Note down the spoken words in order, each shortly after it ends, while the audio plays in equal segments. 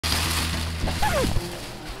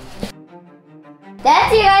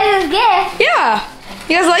That's your guys' gift. Yeah.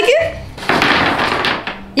 You guys like it?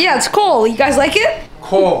 Yeah, it's coal. You guys like it?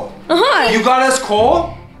 Coal. Uh-huh. You got us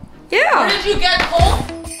coal? Yeah. Where did you get coal?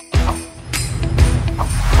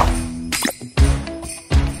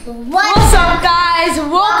 What's up, guys?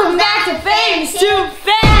 Welcome back to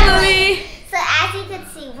FamousTubeFamily. So as you can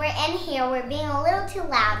see, we're in here. We're being a little too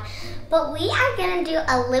loud. But we are going to do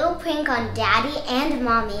a little prank on Daddy and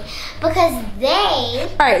Mommy because they...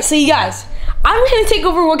 Alright, so you guys, I'm going to take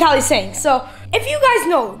over what Callie's saying. So, if you guys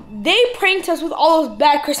know, they pranked us with all those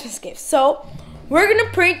bad Christmas gifts. So, we're going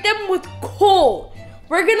to prank them with coal.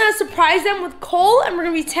 We're going to surprise them with coal and we're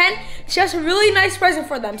going to pretend she has a really nice present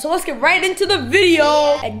for them. So, let's get right into the video.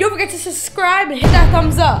 And don't forget to subscribe and hit that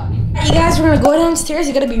thumbs up. You guys, we're going to go downstairs.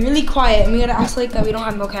 You got to be really quiet and we got to act like that we don't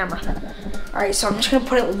have no camera. Alright, so I'm just going to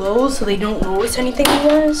put it low so they don't notice anything, you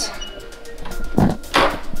guys.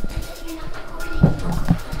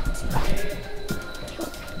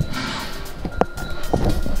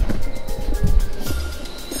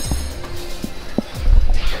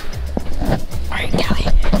 Alright, Callie,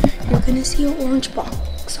 you're going to see an orange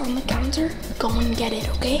box on the counter. Go and get it,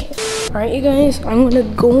 okay? Alright, you guys, I'm going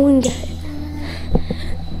to go and get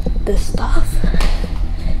the stuff.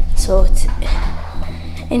 So it's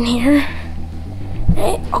in here.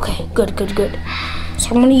 Right? Okay, good.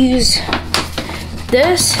 So I'm gonna use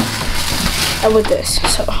this and with this.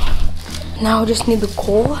 So now I just need the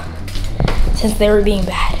coal since they were being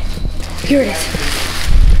bad. Here it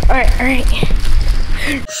is. Alright.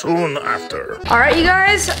 Soon after. Alright, you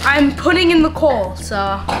guys, I'm putting in the coal.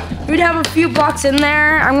 So we'd have a few blocks in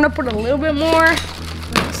there. I'm gonna put a little bit more.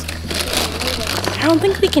 I don't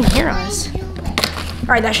think they can hear us.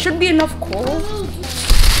 Alright, that should be enough coal.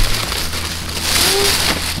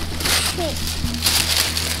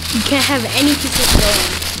 You can't have any pieces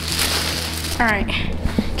going. Alright.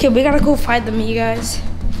 Okay, we gotta go find them, you guys.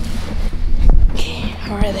 Okay,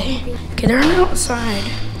 where are they? Okay, they're on the outside.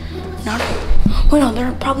 Wait, no,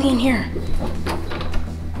 they're probably in here.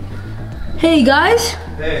 Hey, guys.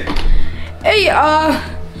 Hey. Hey,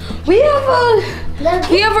 we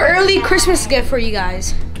have an early Christmas gift for you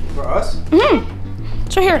guys. For us?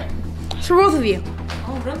 So here, it's for both of you.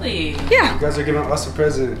 Oh, really? Yeah. You guys are giving us a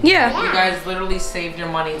present. Yeah. You guys literally saved your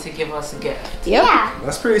money to give us a gift. Yep. Yeah.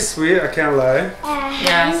 That's pretty sweet, I can't lie.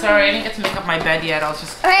 Yeah, sorry, I didn't get to make up my bed yet. I was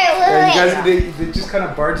just... Alright, Yeah, you wait. guys, they just kind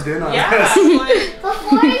of barged in on Yeah. us.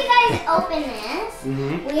 Before you guys open this,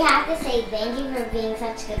 we have to say thank you for being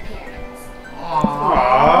such good parents.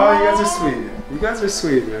 Aww, you guys are sweet. You guys are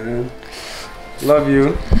sweet, man. Love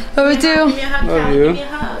you. Love you too. Give me a hug, Love Callie. you. Give me a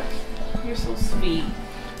hug. You're so sweet.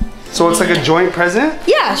 So it's like a joint present?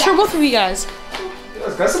 Yeah, sure, both of you guys. Yeah,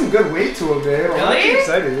 it's got some good weight to it, babe. I'm Really? actually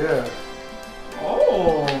excited, yeah.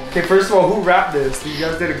 Oh. Okay, first of all, who wrapped this? You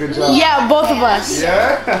guys did a good job. Yeah, both of us.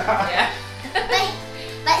 Yeah? Yeah.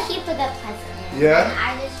 But he put the present in. Yeah? And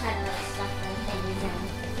I just tried to like stuff the things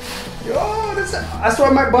in. Yo, that's why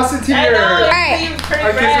my busted here. I know. Alright. It seems pretty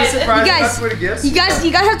Our Christmas red. surprise, You guys- that's what it gets.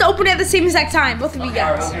 You guys have to open it at the same exact time, both of you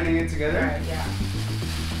guys. Opening it together. Alright, yeah.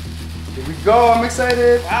 Here we go, I'm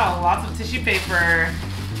excited. Wow, lots of tissue paper.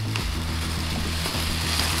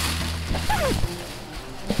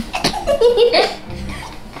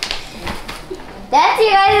 That's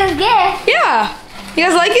your guys' gift. Yeah. You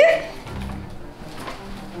guys like it?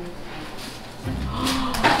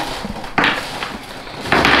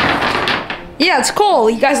 Yeah, it's coal.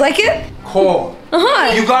 You guys like it? Coal.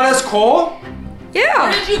 Uh-huh. You got us coal? Where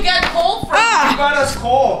Yeah. did you get coal from? You got us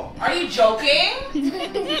coal. Are you joking?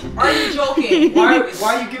 Are you joking?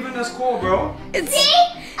 Why are you giving us coal, bro? It's See?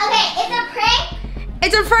 Okay, it's a prank.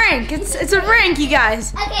 it's a prank. It's a prank, you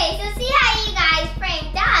guys. Okay, so see how you guys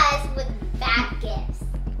pranked us with bad gifts.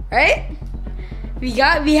 Right? We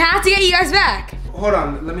have to get you guys back. Hold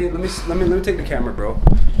on, let me take the camera, bro.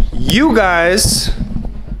 You guys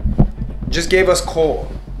just gave us coal.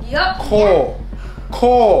 Yep. Coal.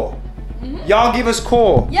 Y'all give us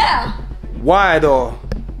coal. Yeah. Why though?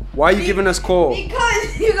 Why are you giving us coal?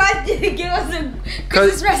 Because you guys didn't give us the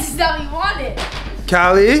Christmas presents that we wanted.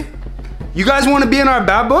 Callie, you guys want to be in our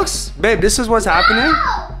bad books? Babe, this is what's happening?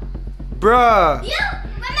 No! Bruh. You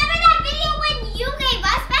remember that video when you gave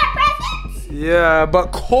us bad presents? Yeah,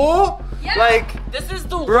 but coal? Yeah. Like, This is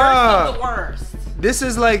the Bruh. worst of the worst. this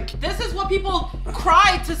is like, This is what people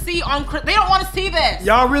cry to see on Christmas. They don't want to see this.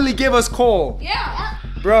 y'all really give us coal. Yeah.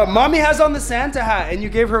 Bruh, mommy has on the Santa hat and you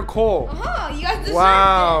gave her coal. Uh-huh. You guys deserve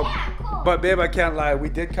Wow. Yeah, cool. But babe, I can't lie. We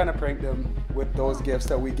did kind of prank them with those gifts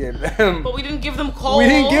that we gave them. But we didn't give them coal. We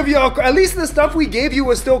didn't give y'all, at least the stuff we gave you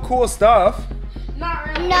was still cool stuff. it. Not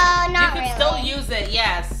really. No, You not can really. still use it,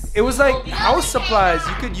 yes. It was like house supplies.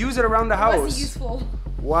 You could use it around the house. It was useful.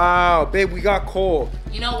 Wow, babe, we got coal.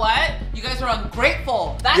 You know what? You guys are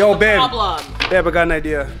ungrateful. That's Yo, the babe. problem. Babe, I got an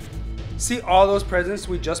idea. See all those presents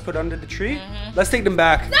we just put under the tree? Let's take them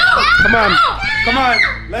back. No! Come on. No! Come on.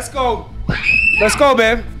 Let's go. Let's go,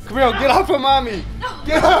 babe. Come here, get off of mommy.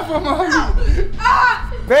 Get off of mommy.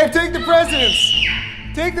 Babe, take the presents.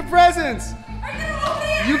 Take the presents.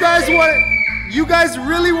 You guys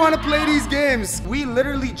really want to play these games. We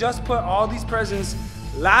literally just put all these presents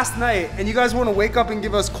last night, and you guys want to wake up and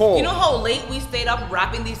give us coal. You know how late we stayed up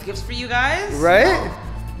wrapping these gifts for you guys? Right?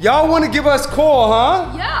 Y'all want to give us coal,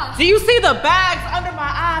 huh? Yeah. Do you see the bags under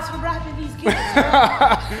my eyes for wrapping these gifts?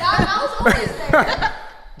 That was always there.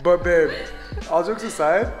 But babe, all jokes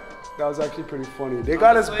aside, that was actually pretty funny. They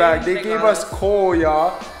got us back. They gave us coal,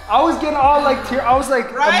 y'all. I was getting all like I was like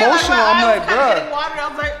emotional. I'm like, bruh. I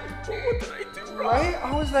was like, what did I do wrong? Right?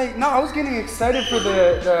 I was like, no, I was getting excited for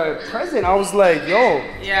the present. I was like, yo,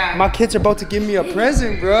 Yeah. my kids are about to give me a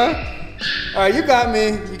present, bruh. All right, you got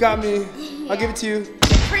me. You got me. I'll give it to you.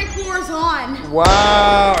 Prank war's on.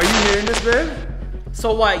 Wow, are you hearing this, babe?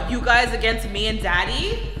 So what? You guys against me and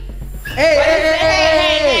Daddy?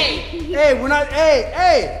 Hey, we're not,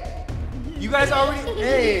 hey. You guys already,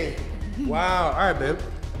 hey. Wow, all right, babe.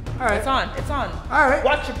 All right. It's on. It's on. All right.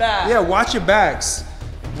 Watch your back. Yeah, watch your backs.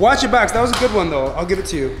 Watch your backs. That was a good one, though. I'll give it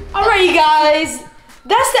to you. Alright, you guys.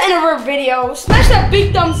 That's the end of our video. Smash that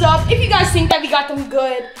big thumbs up if you guys think that we got them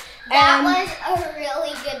good. That was a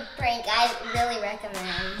really good prank. I really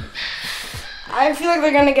recommend. I feel like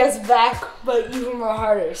they're gonna get us back, but even more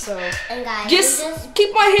harder. So And guys, just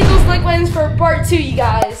keep on hitting those like buttons for part 2, you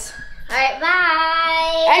guys. Alright,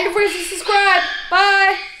 bye. And don't forget to subscribe.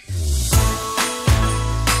 Bye.